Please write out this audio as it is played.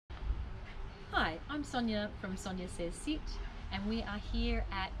Hi, I'm Sonia from Sonia Says Sit, and we are here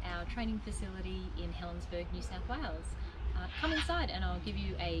at our training facility in Helensburgh, New South Wales. Come inside and I'll give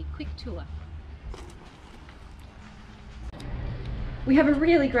you a quick tour. We have a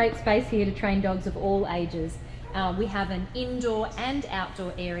really great space here to train dogs of all ages. We have an indoor and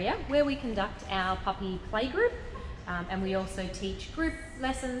outdoor area where we conduct our puppy playgroup, and we also teach group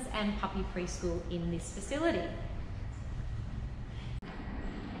lessons and puppy preschool in this facility.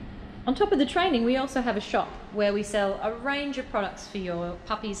 On top of the training, we also have a shop where we sell a range of products for your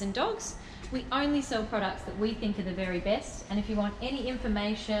puppies and dogs. We only sell products that we think are the very best, and if you want any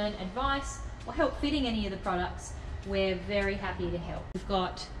information, advice, or help fitting any of the products, we're very happy to help. We've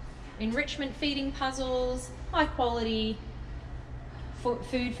got enrichment feeding puzzles, high quality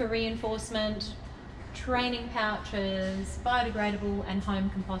food for reinforcement, training pouches, biodegradable and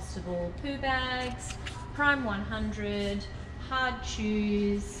home compostable poo bags, Prime 100, hard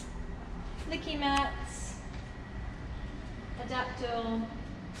chews, licky mats, Adaptil,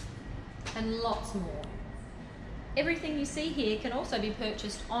 and lots more. Everything you see here can also be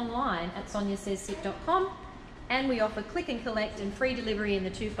purchased online at soniasaysit.com, and we offer click and collect and free delivery in the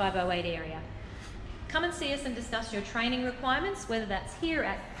 2508 area. Come and see us and discuss your training requirements, whether that's here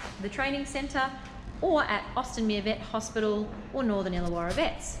at the training centre or at Austin Mere Vet Hospital or Northern Illawarra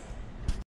Vets.